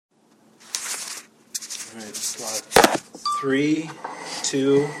Alright, it's live. 3,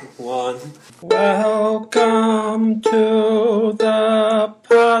 2, 1. Welcome to the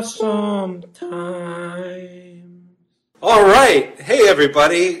Possum Times. Alright, hey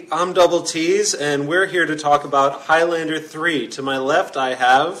everybody, I'm Double T's, and we're here to talk about Highlander 3. To my left I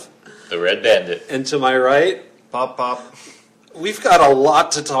have... The Red Bandit. And to my right... Pop, pop. We've got a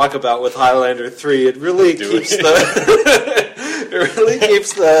lot to talk about with Highlander 3. It really keeps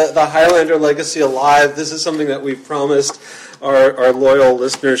the Highlander legacy alive. This is something that we've promised our loyal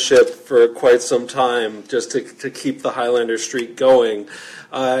listenership for quite some time, just to keep the Highlander streak going.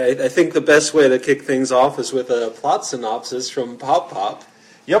 I think the best way to kick things off is with a plot synopsis from Pop Pop.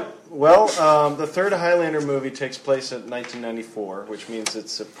 Yep. Well, the third Highlander movie takes place in 1994, which means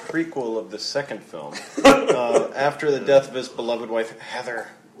it's a prequel of the second film. After the death of his beloved wife, Heather,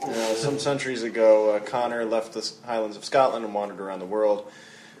 some centuries ago, Connor left the Highlands of Scotland and wandered around the world.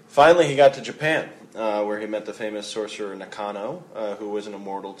 Finally, he got to Japan, where he met the famous sorcerer Nakano, who was an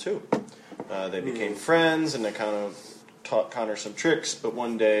immortal too. They became friends, and Nakano taught Connor some tricks, but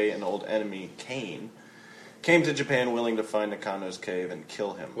one day an old enemy, Kane, came to Japan willing to find Nakano's cave and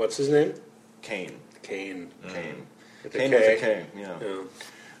kill him. What's his name? Kane. Kane. Kane With with a K, yeah.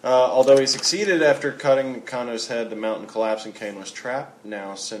 Although he succeeded after cutting Nakano's head, the mountain collapsed and Kane was trapped.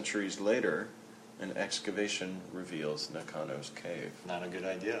 Now, centuries later, an excavation reveals Nakano's cave. Not a good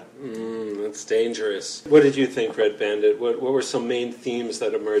idea. That's dangerous. What did you think, Red Bandit? What were some main themes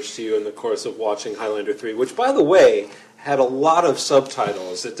that emerged to you in the course of watching Highlander 3, which, by the way, had a lot of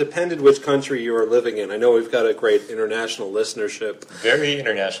subtitles. It depended which country you were living in. I know we've got a great international listenership. Very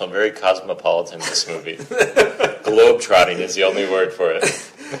international, very cosmopolitan, this movie. Globe-trotting is the only word for it.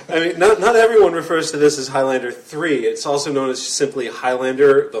 I mean, not everyone refers to this as Highlander 3. It's also known as simply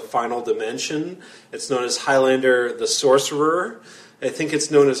Highlander, the Final Dimension. It's known as Highlander, the Sorcerer. I think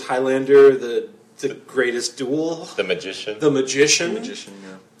it's known as Highlander, the Greatest Duel. The Magician. The Magician. The Magician,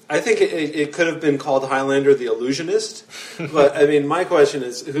 yeah. I think it could have been called Highlander the Illusionist, but I mean, my question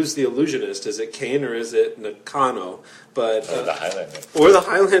is, who's the Illusionist? Is it Kane or is it Nakano? But or the Highlander. Or the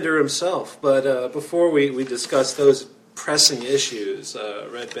Highlander himself. But before we discuss those pressing issues,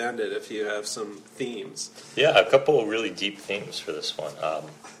 Red Bandit, if you have some themes. Yeah, a couple of really deep themes for this one.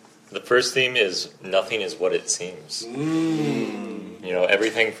 The first theme is nothing is what it seems. You know,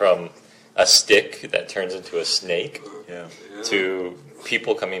 everything from a stick that turns into a snake to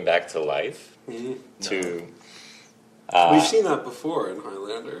people coming back to life to... We've seen that before in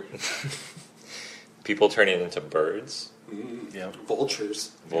Highlander. People turning into birds.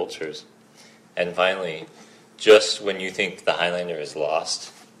 Vultures. And finally, just when you think the Highlander is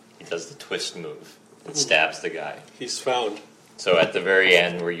lost, he does the twist move that stabs the guy. He's found. So at the very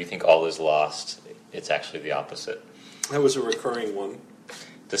end, where you think all is lost, it's actually the opposite. That was a recurring one.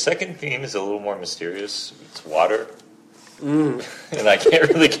 The second theme is a little more mysterious. It's water. And I can't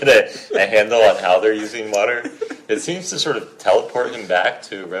really get a handle on how they're using water. It seems to sort of teleport him back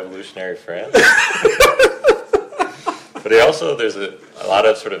to revolutionary France. But there's a lot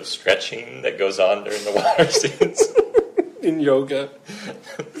of sort of stretching that goes on during the water scenes. In yoga.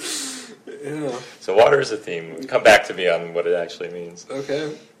 Yeah. So water is a theme. Come back to me on what it actually means.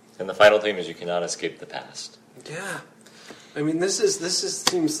 Okay. And the final theme is you cannot escape the past. Yeah. I mean, this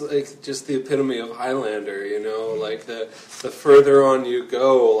seems like just the epitome of Highlander, you know? Like, the further on you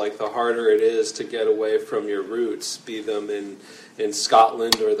go, like, the harder it is to get away from your roots, be them in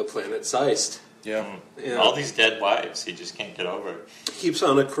Scotland or the planet Zeist. Yeah. All these dead wives, he just can't get over. Keeps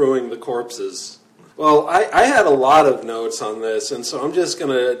on accruing the corpses. Well, I had a lot of notes on this, and so I'm just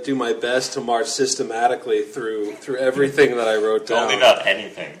going to do my best to march systematically through everything that I wrote down. Only not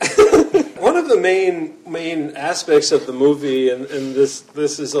anything. One of the main aspects of the movie, and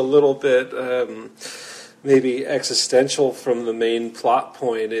this is a little bit maybe existential from the main plot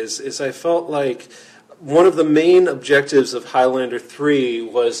point, is I felt like one of the main objectives of Highlander 3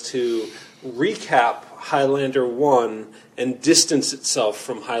 was to recap Highlander 1 and distance itself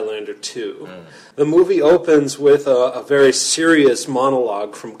from Highlander 2. The movie opens with a very serious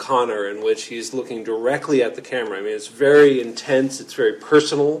monologue from Connor in which he's looking directly at the camera. I mean, it's very intense, it's very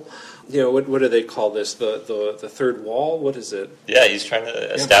personal. You know, what do they call this? The third wall? What is it? Yeah, he's trying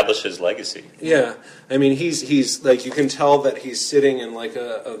to establish his legacy. Yeah. I mean, he's like, you can tell that he's sitting in like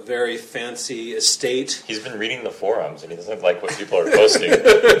a very fancy estate. He's been reading the forums and he doesn't like what people are posting.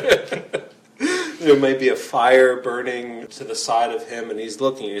 There might be a fire burning to the side of him, and he's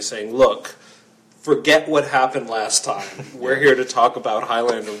looking and he's saying, look, forget what happened last time. We're here to talk about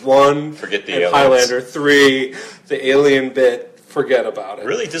Highlander 1 Forget the and aliens. Highlander 3, the alien bit. Forget about it.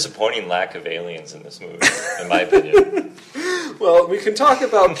 Really disappointing lack of aliens in this movie, in my opinion. Well, we can talk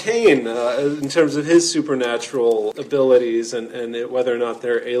about Kane in terms of his supernatural abilities and whether or not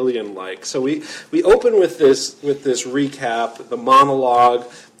they're alien-like. So we open with this recap, the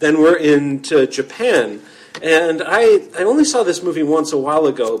monologue. Then we're into Japan. And I only saw this movie once a while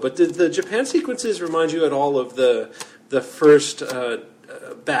ago, but did the Japan sequences remind you at all of the first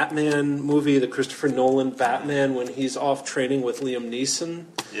Batman movie, the Christopher Nolan Batman, when he's off training with Liam Neeson?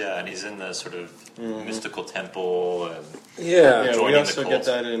 Yeah, and he's in the sort of mystical temple. And Yeah, we joining also the get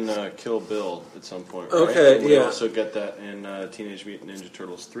cult. that in Kill Bill at some point, right? Okay, And we yeah. also get that in Teenage Mutant Ninja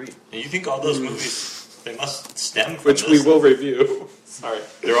Turtles 3. And you think all those movies, they must stem from Which this? we will review. Sorry.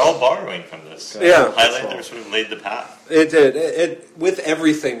 They're all borrowing from this. Yeah. Highlander sort of laid the path. It did. It with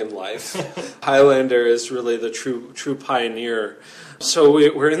everything in life. Highlander is really the true pioneer. So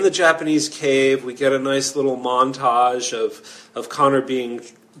we're in the Japanese cave. We get a nice little montage of Connor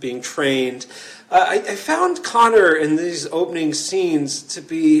being trained. I found Connor in these opening scenes to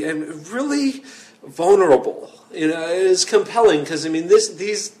be really vulnerable. You know, it is compelling because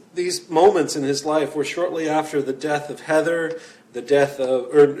these moments in his life were shortly after the death of Heather, the death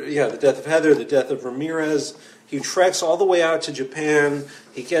of Ramirez. He treks all the way out to Japan.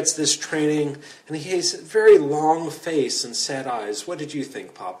 He gets this training, and he has a very long face and sad eyes. What did you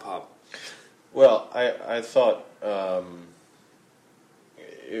think, Pop? Well, I thought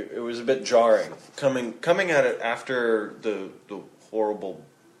it was a bit jarring coming at it after the horrible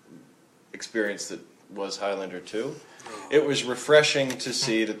experience that was Highlander 2. It was refreshing to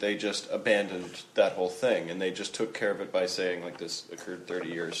see that they just abandoned that whole thing, and they just took care of it by saying, like, this occurred 30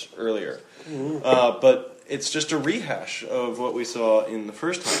 years earlier. But it's just a rehash of what we saw in the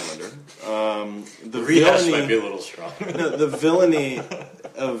first Highlander. The Rehash villainy, might be a little strong. the villainy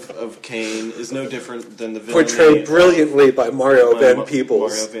of Kane is no different than the villainy Portrayed brilliantly by Mario Van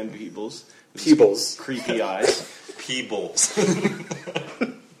Peebles. Mario Van Peebles. With Peebles. Creepy eyes. Peebles.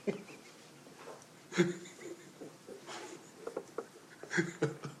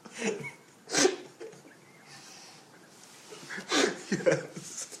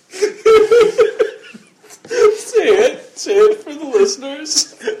 Say it for the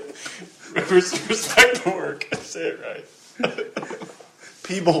listeners. Respect the work. Say it right.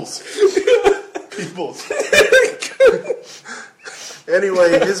 Peebles. Peebles.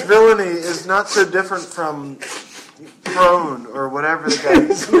 Anyway, his villainy is not so different from Prone or whatever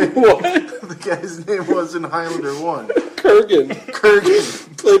the guy's name was in Highlander 1. Kurgan.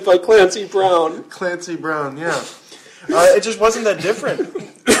 Played by Clancy Brown. Clancy Brown, yeah. It just wasn't that different.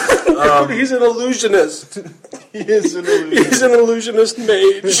 He's an illusionist. He is an illusionist. He's an illusionist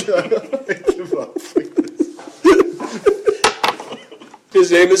mage. I give up.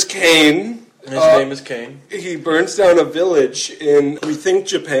 His name is Kane. His name is Kane. He burns down a village in, we think,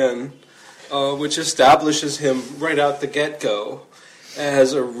 Japan, which establishes him right out the get-go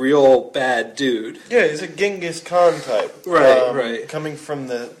as a real bad dude. Yeah, he's a Genghis Khan type. Right. Coming from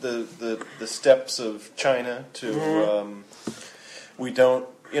the steppes of China to, we don't,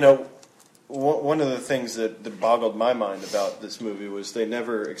 one of the things that boggled my mind about this movie was they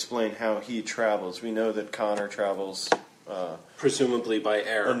never explain how he travels. We know that Connor travels Presumably by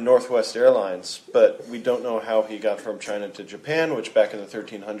air. on Northwest Airlines, but we don't know how he got from China to Japan, which back in the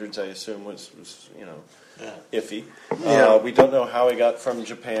 1300s I assume was iffy. Yeah. We don't know how he got from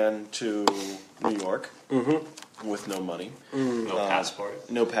Japan to New York with no money. No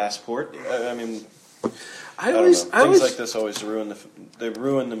passport. No passport. I mean, I don't know. always Things like this always ruin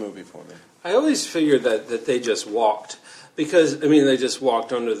the movie for me. I always figured that they just walked. Because, they just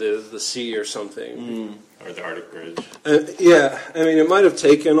walked under the sea or something. Or the Arctic Ridge. It might have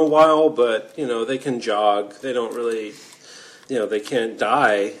taken a while, but, they can jog. They don't really, they can't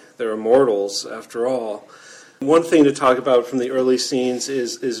die. They're immortals, after all. One thing to talk about from the early scenes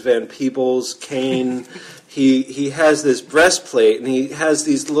is Van Peebles, Kane. He has this breastplate, and he has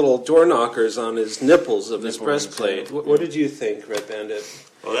these little door knockers on his nipples of his breastplate. Yeah. What did you think, Red Bandit?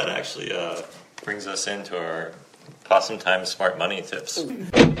 Well, that actually brings us into our Possum Times Smart Money tips.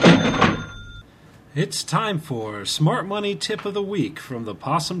 It's time for Smart Money Tip of the Week from the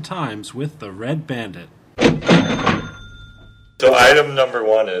Possum Times with the Red Bandit. So item number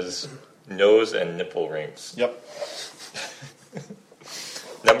 1 is nose and nipple rings. Yep.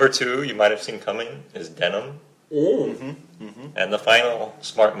 Number 2, you might have seen coming, is denim. And the final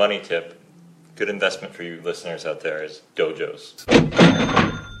smart money tip, good investment for you listeners out there, is dojos.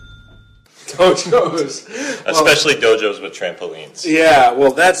 Dojos. Especially dojos with trampolines. Yeah,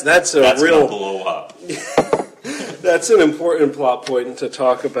 well, that's Gonna blow up. That's an important plot point to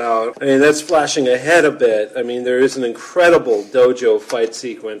talk about. That's flashing ahead a bit. There is an incredible dojo fight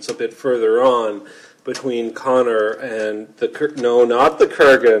sequence a bit further on between Connor and not the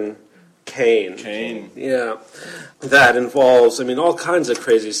Kurgan, Kane. Kane. Yeah. That involves, all kinds of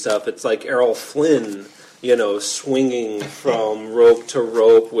crazy stuff. It's like Errol Flynn, swinging from rope to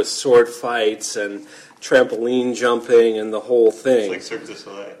rope with sword fights and trampoline jumping and the whole thing. It's like Cirque du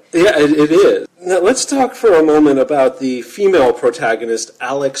Soleil. Yeah, it is. Now, let's talk for a moment about the female protagonist,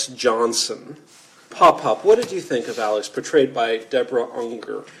 Alex Johnson. Pop, what did you think of Alex, portrayed by Deborah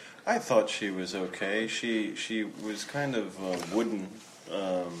Unger? I thought she was okay. She was kind of wooden.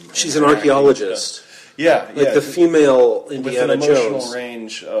 She's an archaeologist. Yeah. Like the female Indiana Jones. With an emotional Jones.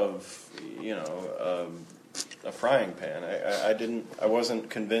 range of, a frying pan. I wasn't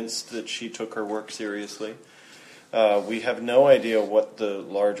convinced that she took her work seriously. We have no idea what the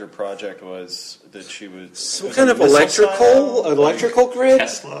larger project was that she was. Some kind of electrical grid.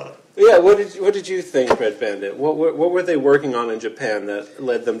 Tesla. Yeah. What did you think, Red Bandit? What were they working on in Japan that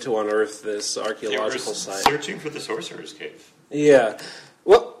led them to unearth this archaeological site? Searching for the Sorcerer's Cave. Yeah.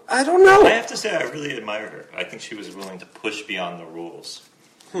 Well, I don't know. I have to say, I really admire her. I think she was willing to push beyond the rules.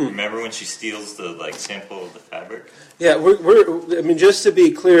 Remember when she steals the sample of the fabric? Yeah, we're just to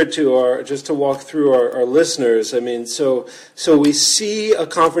be clear just to walk through our listeners. So we see a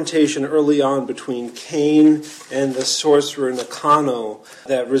confrontation early on between Kane and the sorcerer Nakano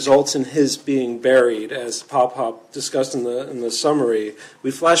that results in his being buried, as Pop discussed in the summary.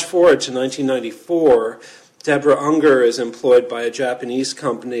 We flash forward to 1994. Deborah Unger is employed by a Japanese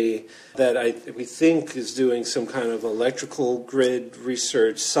company that we think is doing some kind of electrical grid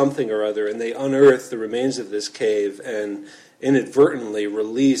research, something or other, and they unearth the remains of this cave and inadvertently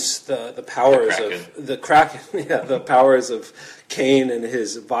release the powers of the Kraken, the powers of Kane and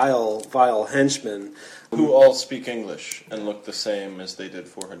his vile henchmen. Who all speak English and look the same as they did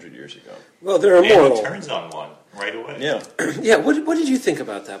 400 years ago. Well, they're immortal. And he turns on one right away. Yeah. Yeah, what did you think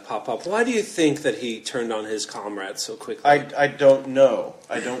about that, Pop? Why do you think that he turned on his comrades so quickly? I don't know.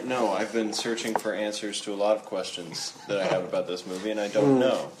 I've been searching for answers to a lot of questions that I have about this movie, and I don't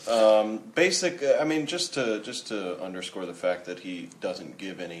know. Just to underscore the fact that he doesn't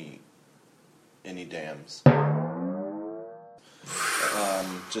give any damns.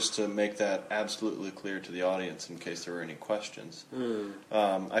 Just to make that absolutely clear to the audience in case there were any questions.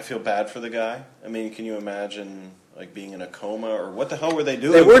 I feel bad for the guy. Can you imagine being in a coma, or what the hell were they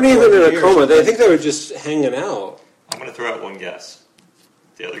doing? They weren't even in a coma. I think they were just hanging out. I'm going to throw out one guess.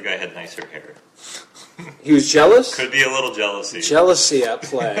 The other guy had nicer hair. He was jealous? Could be a little jealousy. Jealousy at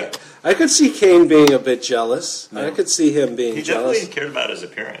play. I could see Kane being a bit jealous. No. I could see him being jealous. He definitely cared about his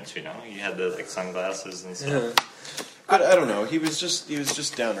appearance, He had the sunglasses and stuff. Yeah. But I don't know. He was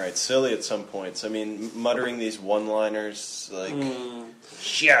just downright silly at some points. Muttering these one-liners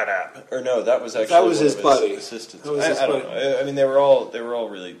 "Shut up!" Or no, that was his buddy. Assistants. I don't know. They were all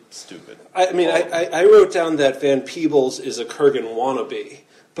really stupid. I wrote down that Van Peebles is a Kurgan wannabe.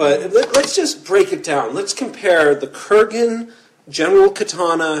 But let's just break it down. Let's compare the Kurgan, General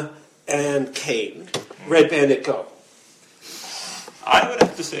Katana, and Kane. Red Bandit, go. I would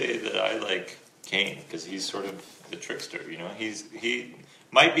have to say that I like Kane because he's sort of the trickster. He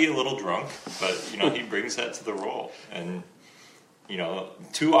might be a little drunk, but he brings that to the role. And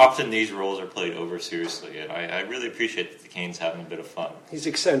too often these roles are played over seriously, and I really appreciate that the Kane's having a bit of fun. He's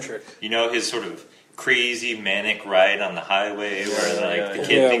eccentric. His sort of crazy manic ride on the highway where the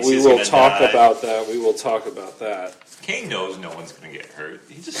kid thinks he's going to die. We will talk about that. Kane knows no one's going to get hurt.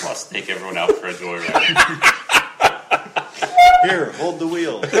 He just wants to take everyone out for a joyride. Here, hold the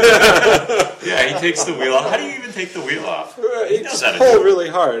wheel. Yeah, he takes the wheel off. How do you even take the wheel off? He knows how to pull really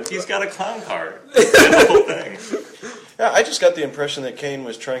hard. He's got a clown car. The whole thing. Yeah, I just got the impression that Kane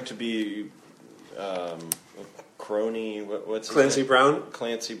was trying to be crony. What's his Clancy name? Brown?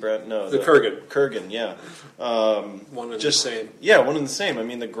 Clancy Brown. No, the Kurgan. Kurgan, yeah. One and the same. Yeah, one and the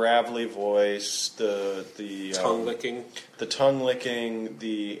same. The gravelly voice, the tongue licking,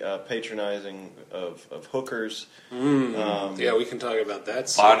 the patronizing of hookers. Yeah, we can talk about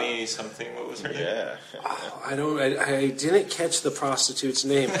that. Bonnie something. What was her name? Yeah. I didn't catch the prostitute's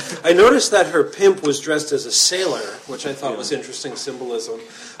name. I noticed that her pimp was dressed as a sailor, which I thought was interesting symbolism.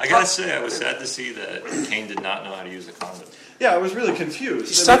 I gotta say, I was sad to see that Kane did not know how to use a condom. Yeah, I was really confused.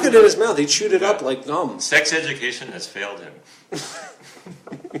 He stuck it in his mouth. He chewed it up like gum. Sex education has failed him.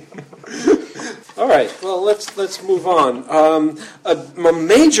 All right, well, let's move on. A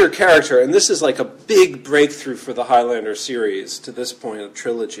major character, and this is like a big breakthrough for the Highlander series to this point of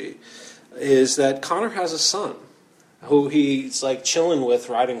trilogy, is that Connor has a son who he's chilling with,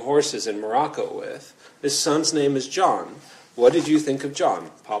 riding horses in Morocco with. His son's name is John. What did you think of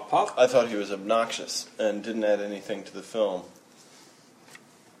John? Pop? I thought he was obnoxious and didn't add anything to the film.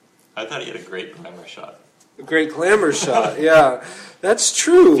 I thought he had a great glamour shot. A great glamour shot, yeah. That's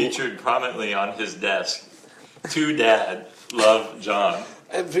true. Featured prominently on his desk. To Dad, love, John.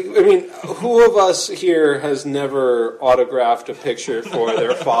 I mean, who of us here has never autographed a picture for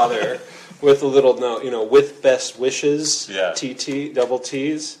their father with a little note, with best wishes, Yeah. TT, double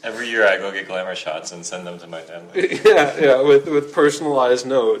T's? Every year I go get glamour shots and send them to my family. Yeah, with personalized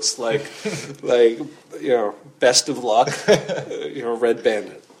notes like best of luck, Red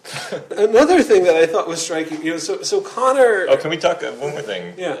Bandit. Another thing that I thought was striking, so Connor. Oh, can we talk one more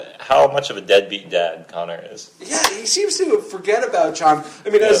thing? Yeah. How much of a deadbeat dad Connor is? Yeah, he seems to forget about John. I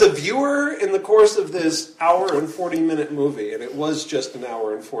mean, as a viewer, in the course of this hour and 40-minute movie, and it was just an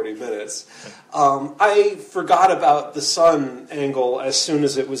hour and 40 minutes, I forgot about the son angle as soon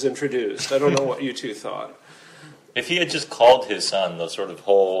as it was introduced. I don't know what you two thought. If he had just called his son, the sort of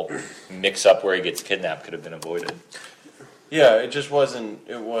whole mix-up where he gets kidnapped could have been avoided. Yeah, it just wasn't.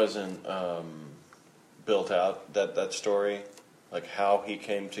 It wasn't built out that story, like how he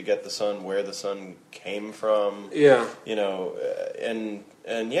came to get the son, where the son came from. Yeah, and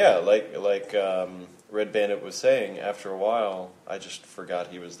yeah, like Red Bandit was saying. After a while, I just forgot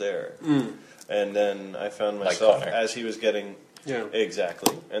he was there, and then I found myself as he was getting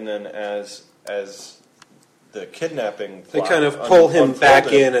exactly, and then as the kidnapping they plot kind of pull him back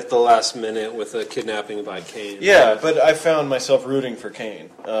unfolded. in at the last minute with a kidnapping by Cain. Yeah, but I found myself rooting for Cain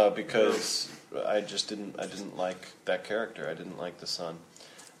because I didn't like that character. I didn't like the son.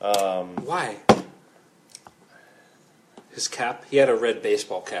 Why? His cap? He had a red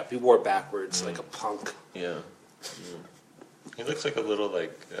baseball cap. He wore backwards like a punk. Yeah. He looks like a little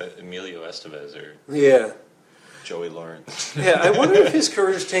Emilio Estevez or Yeah. Joey Lawrence. Yeah, I wonder if his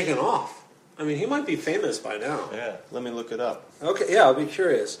career's taken off. I mean, he might be famous by now. yeah. Let me look it up. Okay, yeah, I'll be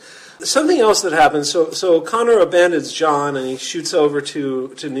curious. Something else that happens, so Connor abandons John and he shoots over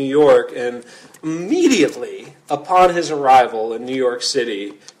to New York, and immediately upon his arrival in New York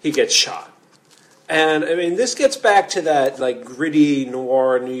City, he gets shot. And, I mean, this gets back to that, gritty,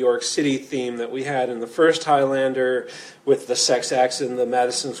 noir New York City theme that we had in the first Highlander with the sex acts in the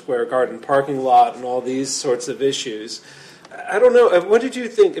Madison Square Garden parking lot and all these sorts of issues. I don't know. What did you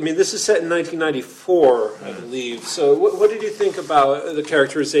think? I mean, this is set in 1994, I believe. So what did you think about the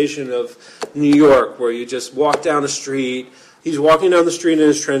characterization of New York, where you just walk down the street, he's walking down the street in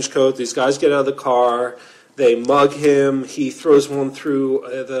his trench coat, these guys get out of the car, they mug him, he throws one through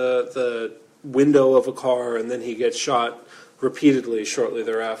the window of a car, and then he gets shot repeatedly shortly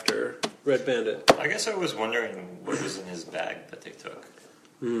thereafter. Red Bandit. I guess I was wondering what was in his bag that they took.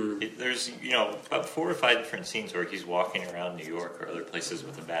 There's, about 4 or 5 different scenes where he's walking around New York or other places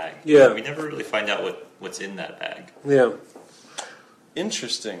with a bag. Yeah. We never really find out what's in that bag. Yeah.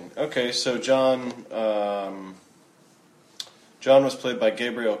 Interesting. Okay, so John was played by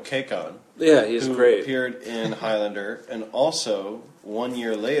Gabriel Cacon. Yeah, he's who great. appeared in Highlander, and also 1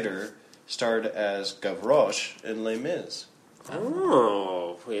 year later starred as Gavroche in Les Mis.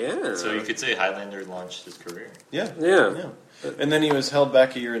 Oh, yeah. So you could say Highlander launched his career. Yeah. Yeah. And then he was held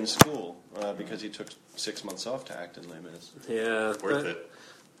back a year in school because he took 6 months off to act in Les Mis. Yeah. Worth it.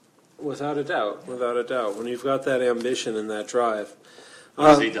 Without a doubt. Without a doubt. When you've got that ambition and that drive. What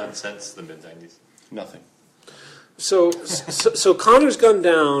has he done since the mid-90s? Nothing. So Connor's gunned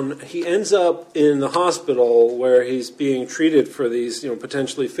down. He ends up in the hospital where he's being treated for these,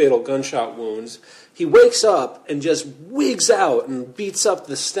 potentially fatal gunshot wounds. He wakes up and just wigs out and beats up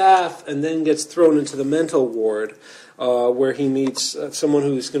the staff, and then gets thrown into the mental ward, where he meets someone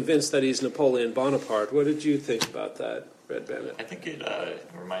who's convinced that he's Napoleon Bonaparte. What did you think about that, Red Bandit? I think it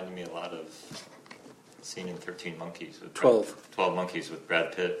reminded me a lot of the scene in 13 Monkeys. With 12 Monkeys with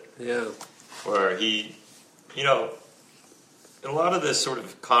Brad Pitt. Yeah. Where he, in a lot of this sort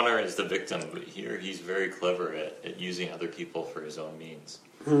of Connor is the victim, but here he's very clever at using other people for his own means.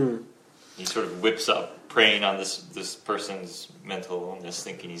 He sort of whips up, preying on this person's mental illness,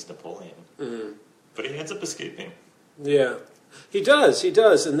 thinking he's Napoleon. But he ends up escaping. Yeah, he does,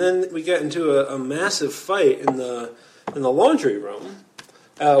 and then we get into a massive fight in the laundry room,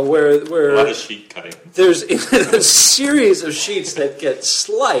 where A lot of sheet cutting. there's a series of sheets that get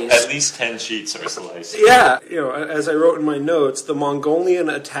sliced. At least 10 sheets are sliced. Yeah, as I wrote in my notes, the Mongolian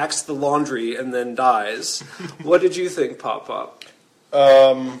attacks the laundry and then dies. What did you think, Pop?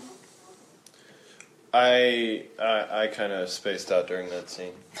 I kind of spaced out during that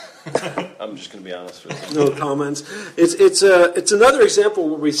scene. I'm just going to be honest with you. No comments. It's another example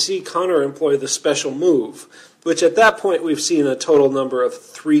where we see Connor employ the special move, which at that point we've seen a total number of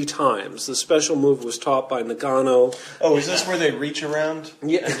 3 times. The special move was taught by Nagano. Oh, is this where they reach around?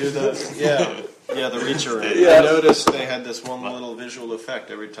 Yeah. And do the Yeah, the reach around. Yeah. I noticed they had this one little visual effect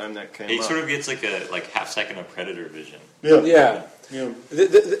every time that came He up. sort of gets like a half second of Predator vision. Yeah.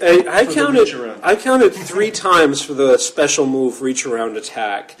 I counted 3 times for the special move reach around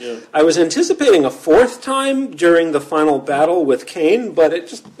attack. Yeah. I was anticipating a 4th time during the final battle with Kane, but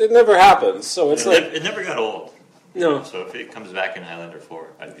it never happens. So it's like It never got old. no. So if it comes back in Highlander 4,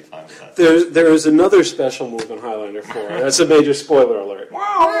 I'd be fine with that. There is another special move in Highlander 4. That's a major spoiler alert.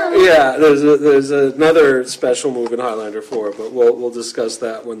 Yeah, there's another special move in Highlander 4, but we'll discuss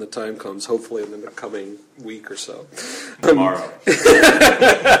that when the time comes. Hopefully in the coming week or so. Tomorrow.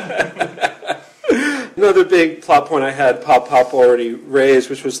 Another big plot point I had Pop already raised,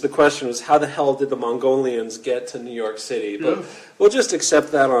 which was the question was how the hell did the Mongolians get to New York City? But we'll just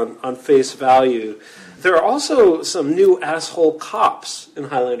accept that on face value. There are also some new asshole cops in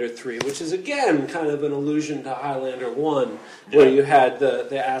Highlander 3, which is again kind of an allusion to Highlander 1, where you had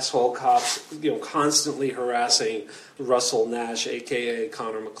the asshole cops constantly harassing Russell Nash, a.k.a.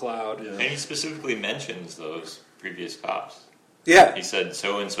 Connor McLeod. And he specifically mentions those previous cops. Yeah. He said,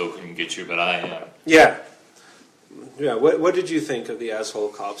 so-and-so couldn't get you, but I am. Yeah. Yeah, what did you think of the asshole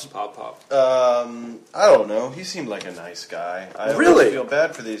cops, Pop? I don't know. He seemed like a nice guy. I Really? always feel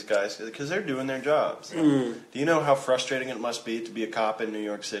bad for these guys because they're doing their jobs. Do you know how frustrating it must be to be a cop in New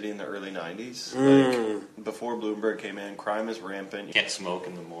York City in the early 90s? Like, before Bloomberg came in, crime is rampant. You can't smoke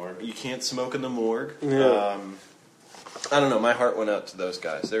in the morgue. You can't smoke in the morgue. Yeah. I don't know. My heart went out to those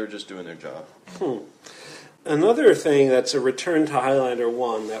guys. They were just doing their job. Another thing that's a return to Highlander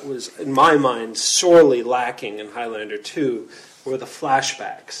 1 that was, in my mind, sorely lacking in Highlander 2 were the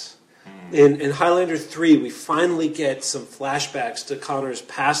flashbacks. In Highlander 3, we finally get some flashbacks to Connor's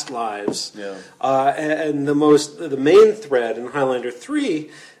past lives. Yeah. And the main thread in Highlander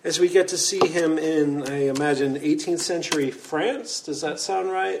 3 is we get to see him in, I imagine, 18th century France. Does that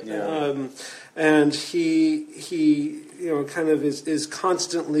sound right? Yeah. And he kind of is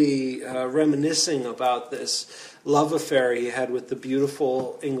constantly reminiscing about this love affair he had with the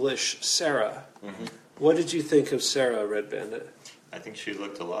beautiful English Sarah. Mm-hmm. What did you think of Sarah, Red Bandit? I think she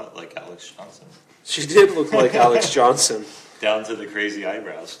looked a lot like Alex Johnson. She did look like Alex Johnson. Down to the crazy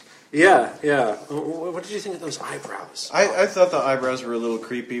eyebrows. Yeah. What did you think of those eyebrows? I thought the eyebrows were a little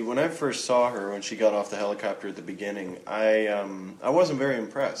creepy. When I first saw her, when she got off the helicopter at the beginning, I wasn't very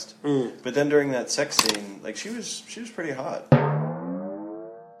impressed. But then during that sex scene, like she was pretty hot.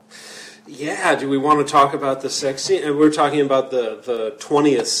 Yeah, do we want to talk about the sex scene? And we're talking about the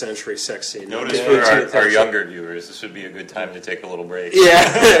 20th century sex scene. Notice the for 18th our century. younger viewers, this would be a good time to take a little break.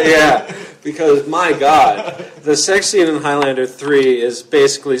 Yeah, because my God, the sex scene in Highlander 3 is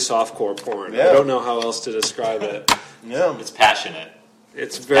basically softcore porn. Yeah. I don't know how else to describe it. Yeah. It's passionate.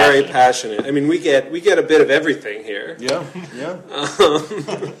 It's very passionate. I mean, we get a bit of everything here. Yeah.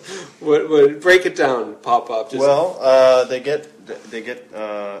 Break it down, Pop. Just Well, they get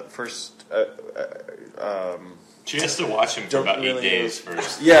first. She has to watch him for Don't about 8 really days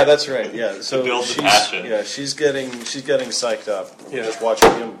first. Yeah, that's right. Yeah, so build the she's passion. yeah she's getting psyched up. Yeah. Just watching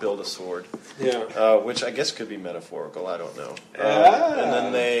him build a sword. Yeah. Which I guess could be metaphorical. I don't know. Ah, and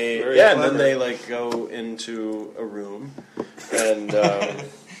then very and clever. then they like go into a room, and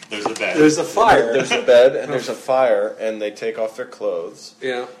There's a bed. There's a fire. there's a bed and there's a fire, and they take off their clothes,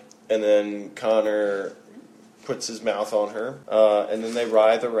 Yeah. and then Connor puts his mouth on her, and then they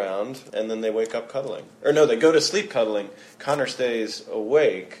writhe around, and then they wake up cuddling. Or no, they go to sleep cuddling. Connor stays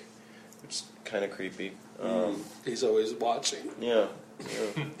awake, which is kind of creepy. He's always watching. Yeah.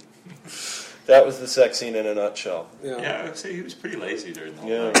 That was the sex scene in a nutshell. Yeah, I would say he was pretty lazy during the whole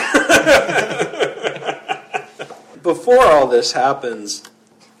Yeah. thing. Before all this happens,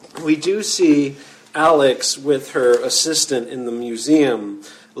 we do see Alex with her assistant in the museum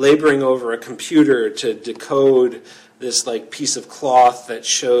laboring over a computer to decode this piece of cloth that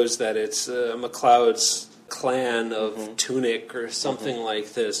shows that it's MacLeod's clan of Tunic or something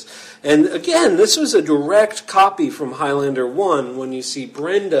like this. And again, this was a direct copy from Highlander 1 when you see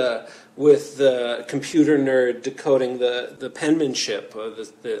Brenda with the computer nerd decoding the penmanship,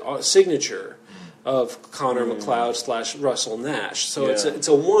 the signature of Connor MacLeod / Russell Nash. So Yeah. it's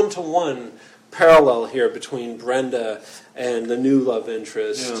a one-to-one parallel here between Brenda and the new love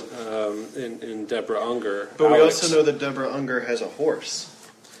interest in Deborah Unger. But we Alex. also know that Deborah Unger has a horse.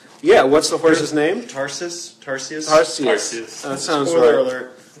 Yeah, what's the horse's name? Tarsius? Tarsius. Tarsius. That sounds Spoiler right.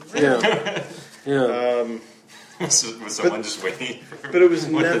 alert. Yeah. Was someone just waiting for but it was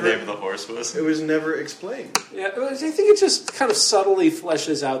what never- the name of the horse was? It was never explained. Yeah, I think it just kind of subtly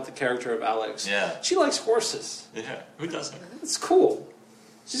fleshes out the character of Alex. Yeah. She likes horses. Yeah, who doesn't? It's cool.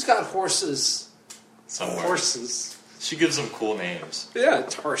 She's got horses. Somewhere. Horses. She gives them cool names. Yeah,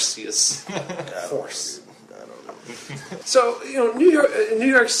 Tarsius. Horse. I don't know. So, New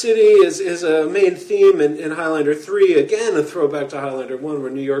York City is a main theme in Highlander 3. Again, a throwback to Highlander 1, where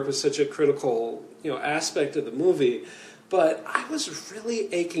New York was such a critical, aspect of the movie. But I was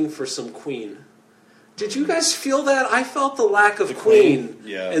really aching for some Queen. Did you guys feel that? I felt the lack of Queen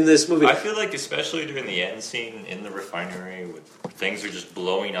in this movie. I feel like, especially during the end scene in the refinery, with things are just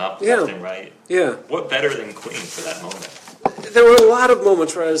blowing up left and right. Yeah. What better than Queen for that moment? There were a lot of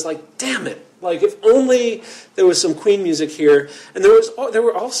moments where I was like, damn it. Like, if only there was some Queen music here. And there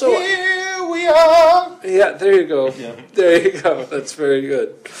were also... Here we are! Yeah, there you go. Yeah. There you go. That's very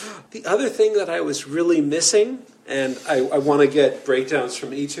good. The other thing that I was really missing, and I want to get breakdowns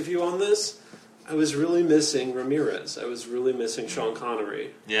from each of you on this, I was really missing Ramirez. I was really missing Sean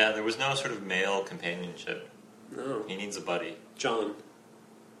Connery. Yeah, there was no sort of male companionship. No. He needs a buddy. John.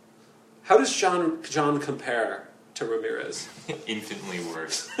 How does John compare to Ramirez? Infinitely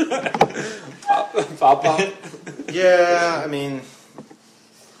worse. Papa? Yeah, I mean,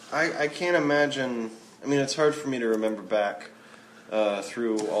 I can't imagine. I mean, it's hard for me to remember back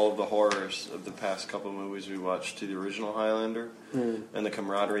through all of the horrors of the past couple of movies we watched to the original Highlander and the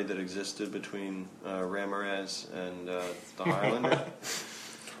camaraderie that existed between Ramirez and the Highlander.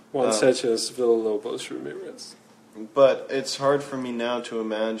 Juan Sanchez Villalobos Ramirez. But it's hard for me now to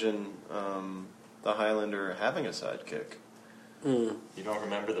imagine the Highlander having a sidekick. You don't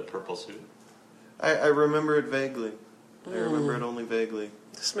remember the purple suit? I remember it vaguely. I remember it only vaguely.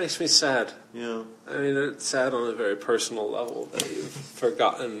 This makes me sad. Yeah. I mean, it's sad on a very personal level that you've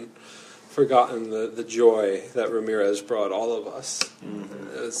forgotten the joy that Ramirez brought all of us.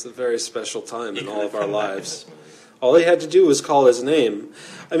 Mm-hmm. It's a very special time in all of our lives. All he had to do was call his name.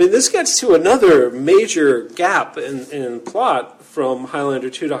 I mean, this gets to another major gap in plot from Highlander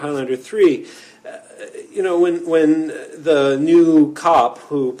 2 to Highlander 3. When the new cop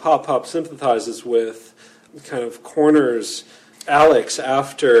who Pop sympathizes with kind of corners Alex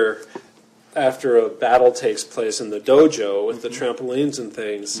after a battle takes place in the dojo with the trampolines and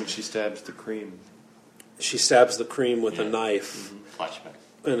things. And she stabs the cream. She stabs the cream with a knife. Flashback.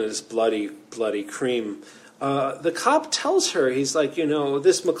 And it's bloody cream. The cop tells her, he's like,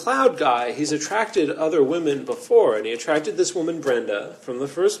 this McLeod guy, he's attracted other women before, and he attracted this woman, Brenda, from the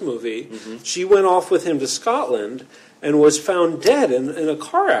first movie. Mm-hmm. She went off with him to Scotland and was found dead in a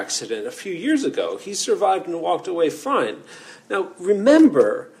car accident a few years ago. He survived and walked away fine. Now,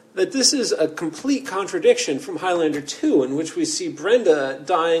 remember that this is a complete contradiction from Highlander 2, in which we see Brenda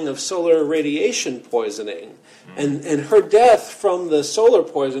dying of solar radiation poisoning. And her death from the solar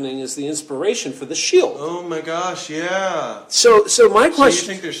poisoning is the inspiration for the shield. Oh my gosh, yeah. So my question... So you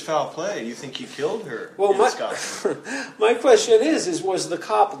think there's foul play? You think he killed her? Well, my question is was the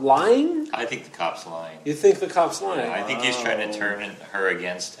cop lying? I think the cop's lying. You think the cop's lying? Yeah, I think he's trying to turn her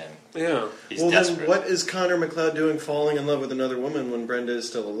against him. Yeah. He's well, desperate. Then what is Connor McLeod doing falling in love with another woman when Brenda is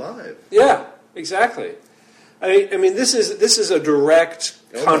still alive? Yeah, exactly. I mean, this is a direct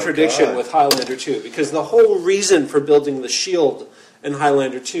contradiction with Highlander 2, because the whole reason for building the shield in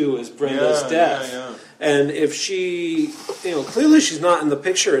Highlander 2 is Brenda's death. Yeah. And if she, clearly she's not in the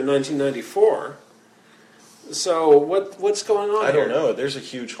picture in 1994. So what's going on here? I don't know. There's a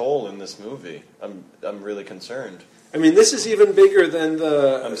huge hole in this movie. I'm really concerned. I mean, this is even bigger than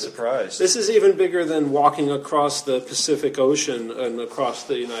the... I'm surprised. This is even bigger than walking across the Pacific Ocean and across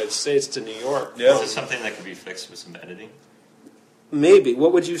the United States to New York. Yeah. Is this something that could be fixed with some editing? Maybe.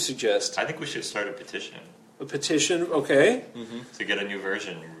 What would you suggest? I think we should start a petition. A petition? Okay. Mm-hmm. To get a new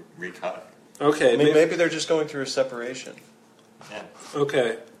version recut. Okay. I mean, maybe they're just going through a separation. Yeah.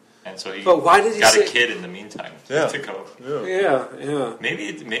 Okay. And so he but why did he got a kid in the meantime to go. Yeah.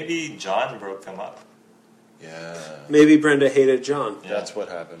 Maybe John broke them up. Yeah. Maybe Brenda hated John. Yeah. That's what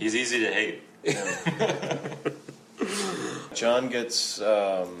happened. He's easy to hate. Yeah. John gets...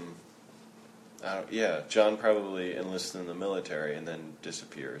 John probably enlists in the military and then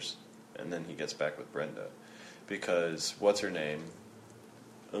disappears. And then he gets back with Brenda. Because, what's her name?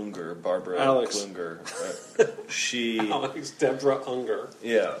 Barbara Alex. Klunger. She... Alex Deborah Unger.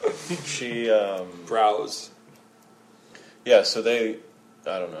 Yeah. She... Browse. Yeah, so they...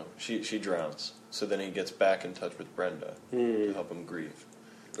 I don't know. She drowns. So then he gets back in touch with Brenda to help him grieve.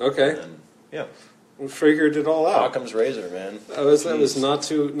 Okay. And, yeah. We figured it all out. Occam's razor, man. That was not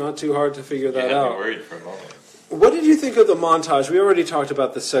too hard to figure that out. I was worried for a moment. What did you think of the montage? We already talked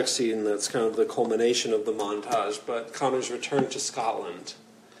about the sex scene. That's kind of the culmination of the montage. But Connor's return to Scotland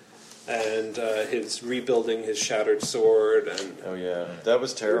and his rebuilding his shattered sword and that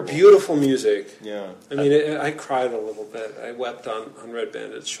was terrible. Beautiful music. Yeah. I mean, I cried a little bit. I wept on Red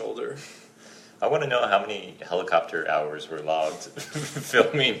Bandit's shoulder. I want to know how many helicopter hours were logged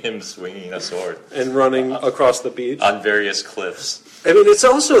filming him swinging a sword And running across the beach. on various cliffs. I mean, it's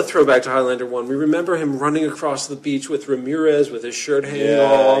also a throwback to Highlander 1. We remember him running across the beach with Ramirez with his shirt hanging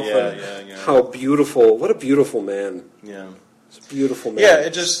off. Yeah. How beautiful. What a beautiful man. Yeah. It's a beautiful man. Yeah,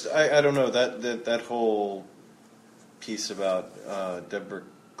 it just, I don't know, that whole piece about Deborah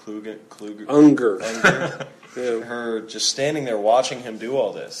Kluger. Unger. Yeah. Her just standing there watching him do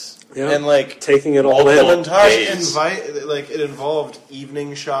all this. Yeah. And like Taking it all the in. entire days. it involved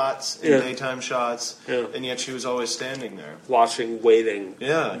evening shots and Yeah. daytime shots, Yeah. and yet she was always standing there. Watching, waiting.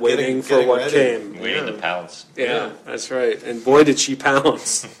 Yeah, Waiting for getting what ready. came. Waiting to pounce. Yeah, that's right. And boy, did she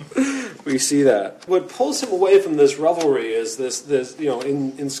pounce. We see that. What pulls him away from this revelry is this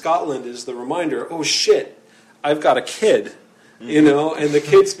in Scotland is the reminder, oh shit, I've got a kid, and the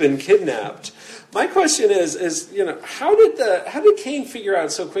kid's been kidnapped. My question is how did Kane figure out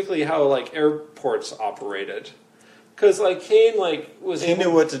so quickly how like airports operated? Because like Kane was He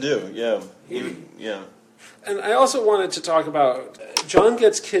knew what to do. Yeah, yeah. And I also wanted to talk about John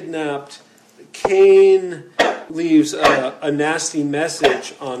gets kidnapped. Kane leaves a nasty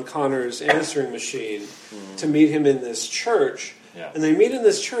message on Connor's answering machine to meet him in this church. Yeah. And they meet in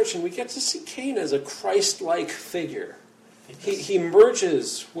this church, and we get to see Kane as a Christ-like figure. He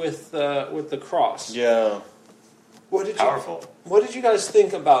merges with the cross. Yeah. Powerful. What did you guys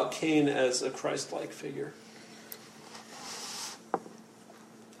think about Kane as a Christ-like figure?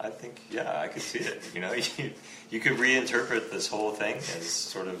 I think, I could see it. You could reinterpret this whole thing as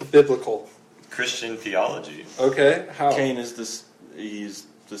sort of Biblical. Christian theology. Okay, how? Kane is he's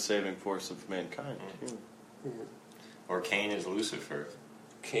the saving force of mankind. Or Cain is Lucifer,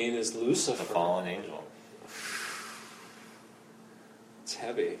 Kane is the Lucifer. fallen angel. It's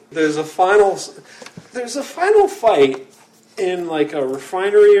heavy. There's a final fight in like a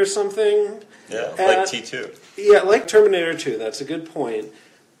refinery or something. Yeah, like T2. Yeah, like Terminator 2. That's a good point.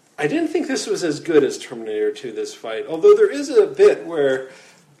 I didn't think this was as good as Terminator 2. This fight, although there is a bit where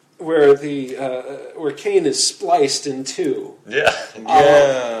Kane is spliced in two. Yeah.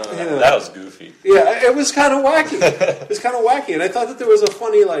 Yeah. That was goofy. Yeah, it was kind of wacky. And I thought that there was a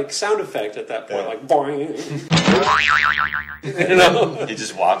funny like sound effect at that point, like boing. He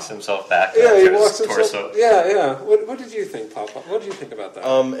just walks himself back. Yeah, he to walks his himself. torso. Yeah. What did you think, Papa? What did you think about that?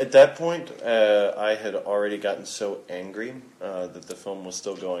 At that point, I had already gotten so angry that the film was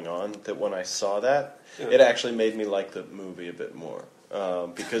still going on that when I saw that, it actually made me like the movie a bit more.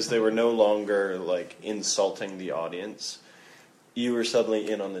 Because they were no longer like insulting the audience. You were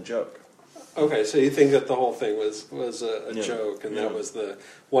suddenly in on the joke. Okay, so you think that the whole thing was a Yeah. joke, and Yeah. that was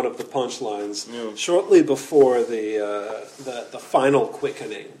one of the punchlines Yeah. shortly before the final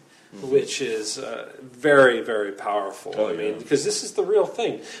quickening, which is very, very powerful. Oh, I mean, yeah. because this is the real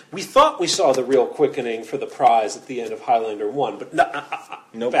thing. We thought we saw the real quickening for the prize at the end of Highlander 1, but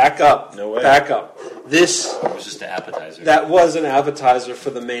Nope. back up. No way. Back up. This It was just an appetizer. That was an appetizer for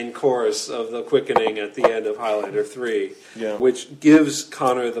the main course of the quickening at the end of Highlander 3, Yeah. which gives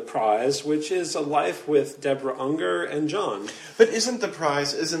Connor the prize, which is a life with Deborah Unger and John. But isn't the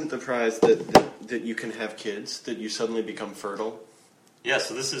prize that you can have kids, that you suddenly become fertile, Yeah,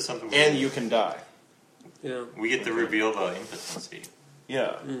 so this is something and you can die? Yeah. we get the reveal of impotency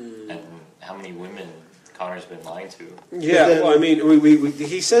Yeah. and how many women Connor's been lying to. Yeah, then- well, I mean,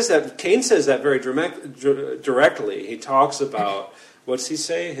 he says that, Kane says that very directly. He talks about, what's he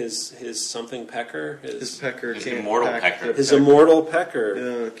say, his something pecker? His pecker His can't immortal pack pecker. the His immortal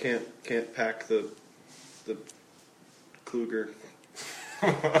pecker. can't pack the Kluger.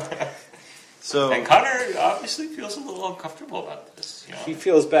 So And Connor obviously feels a little uncomfortable about this. He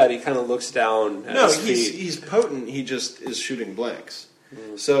feels bad. He kind of looks down at no, his feet. he's potent. He just is shooting blanks.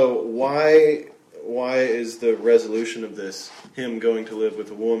 So why is the resolution of this him going to live with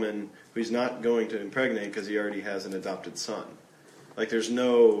a woman who he's not going to impregnate because he already has an adopted son? Like there's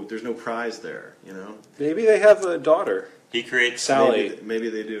no prize there, you know. Maybe they have a daughter. He creates Sally. Maybe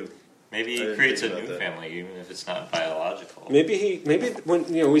they do. Maybe I he didn't creates a think new about that. family, even if it's not biological. Maybe when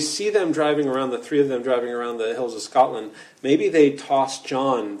we see them driving around, the three of them driving around the hills of Scotland, maybe they toss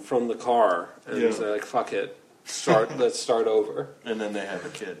John from the car and Yeah. they're like, "Fuck it, let's start over," And then they have a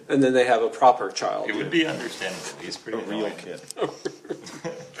kid, and then they have a proper child, It would be understandable. He's pretty a real annoying. kid.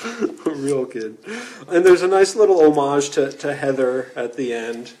 a real kid. And there's a nice little homage to Heather at the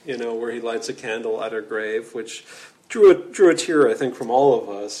end, where he lights a candle at her grave, which drew a tear, I think, from all of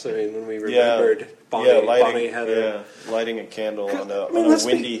us. I mean, when we remembered Bonnie Heather. Lighting a candle on a let's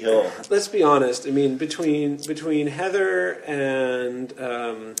windy hill. Let's be honest. I mean, between Heather and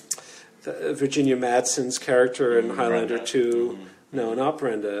Virginia Madsen's character in Highlander Brenda. 2, no, not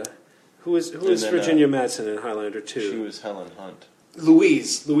Brenda. Who is Virginia Madsen in Highlander 2? She was Helen Hunt.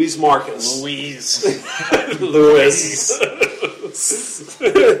 Louise Marcus. Louise.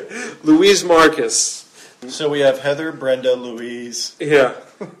 Louise Marcus. So we have Heather, Brenda, Louise. Yeah.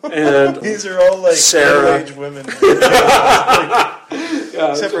 And these are all like Sarah. middle-aged women.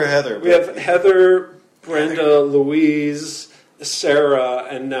 Except for Heather. We have Heather, Brenda, Louise, Sarah,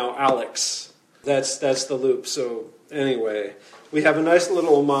 and now Alex. That's the loop. So anyway, we have a nice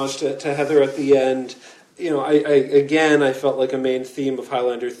little homage to Heather at the end. You know, I felt like a main theme of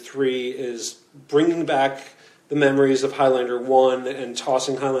Highlander 3 is bringing back the memories of Highlander 1 and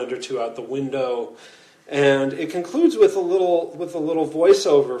tossing Highlander 2 out the window. And it concludes with a little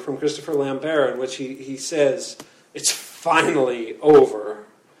voiceover from Christopher Lambert in which he says, "It's finally over."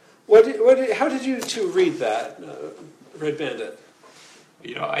 How did you two read that, Red Bandit?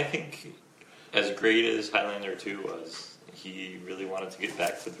 You know, I think as great as Highlander 2 was, he really wanted to get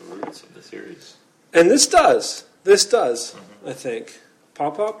back to the roots of the series. And this does, I think.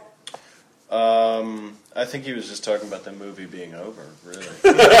 Pop? I think he was just talking about the movie being over, really.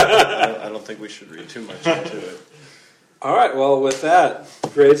 I don't think we should read too much into it. All right, well, with that,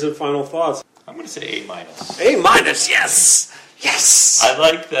 grades and final thoughts. I'm going to say A-. A-, yes! Yes! I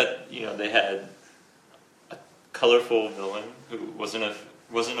like that, you know, they had a colorful villain who wasn't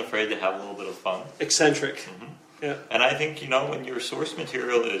afraid to have a little bit of fun. Eccentric. Mm-hmm. Yeah. And I think, you know, when your source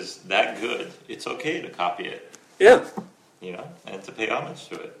material is that good, it's okay to copy it. Yeah. You know, and to pay homage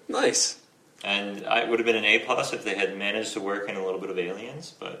to it. Nice. And it would have been an A+ if they had managed to work in a little bit of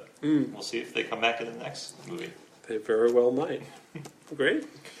aliens, but we'll see if they come back in the next movie. They very well might. Great.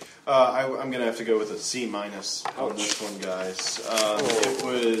 I'm going to have to go with a C- on this one, guys. It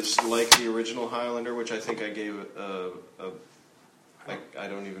was like the original Highlander, which I think I gave I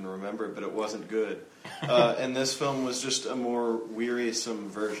don't even remember, but it wasn't good. And this film was just a more wearisome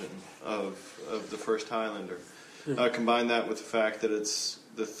version of the first Highlander. Combine that with the fact that it's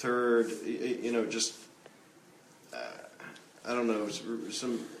the third, you know, just, I don't know,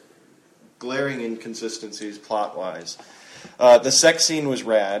 some glaring inconsistencies plot-wise. The sex scene was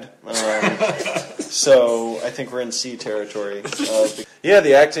rad, so I think we're in C territory. Yeah,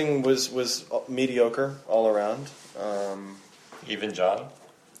 the acting was mediocre all around. Even John,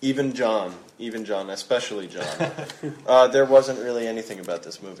 especially John. There wasn't really anything about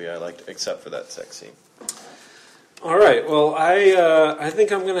this movie I liked except for that sex scene. All right. Well, I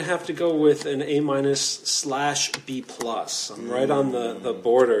think I'm going to have to go with an A- / B+. I'm right on the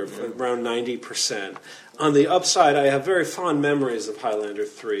border, around 90%. On the upside, I have very fond memories of Highlander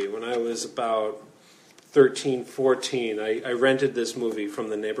 3. When I was about 13, 14, I rented this movie from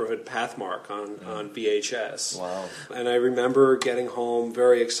the neighborhood Pathmark on VHS. Wow. And I remember getting home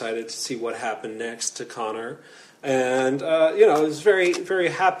very excited to see what happened next to Connor. And, you know, I was very, very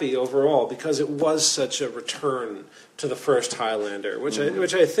happy overall because it was such a return to the first Highlander, which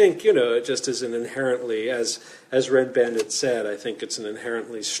I think, you know, just is an inherently, as Red Bandit said, I think it's an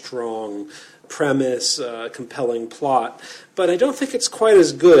inherently strong premise, compelling plot, but I don't think it's quite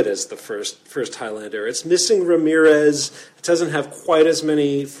as good as the first Highlander. It's missing Ramirez. It doesn't have quite as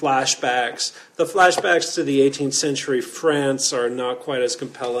many flashbacks. The flashbacks to the 18th century France are not quite as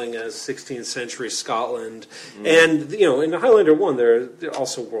compelling as 16th century Scotland. And, you know, in Highlander 1, there are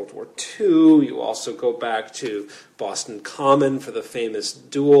also World War II. You also go back to Boston Common for the famous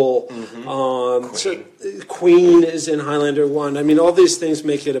duel. Queen is in Highlander 1. I mean, all these things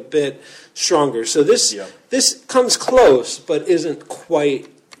make it a bit stronger. So this comes close, but isn't quite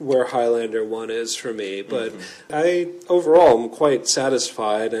where Highlander 1 is for me. But I, overall, am quite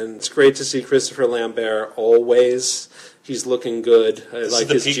satisfied, and it's great to see Christopher Lambert always. He's looking good. This like is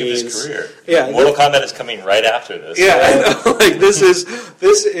the his peak jeans. of his career. Yeah, Mortal Kombat is coming right after this. Yeah, I know. Like this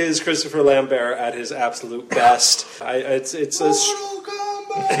is Christopher Lambert at his absolute best.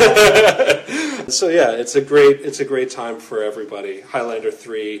 So yeah, it's a great time for everybody. Highlander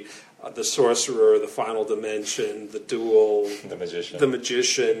 3, the Sorcerer, the Final Dimension, the Duel, The Magician,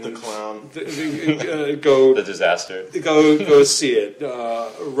 The Clown, The Disaster. Go see it.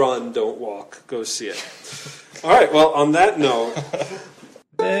 Run, don't walk. Go see it. All right. Well, on that note,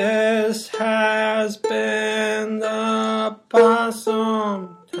 this has been the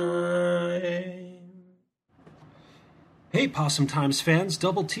Possum Time. Hey, Possum Times fans,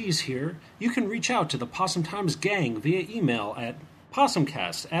 Double T's here. You can reach out to the Possum Times gang via email at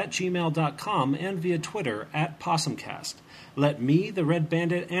possumcast@gmail.com and via Twitter @possumcast. Let me, the Red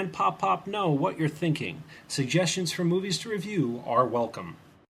Bandit, and Pop know what you're thinking. Suggestions for movies to review are welcome.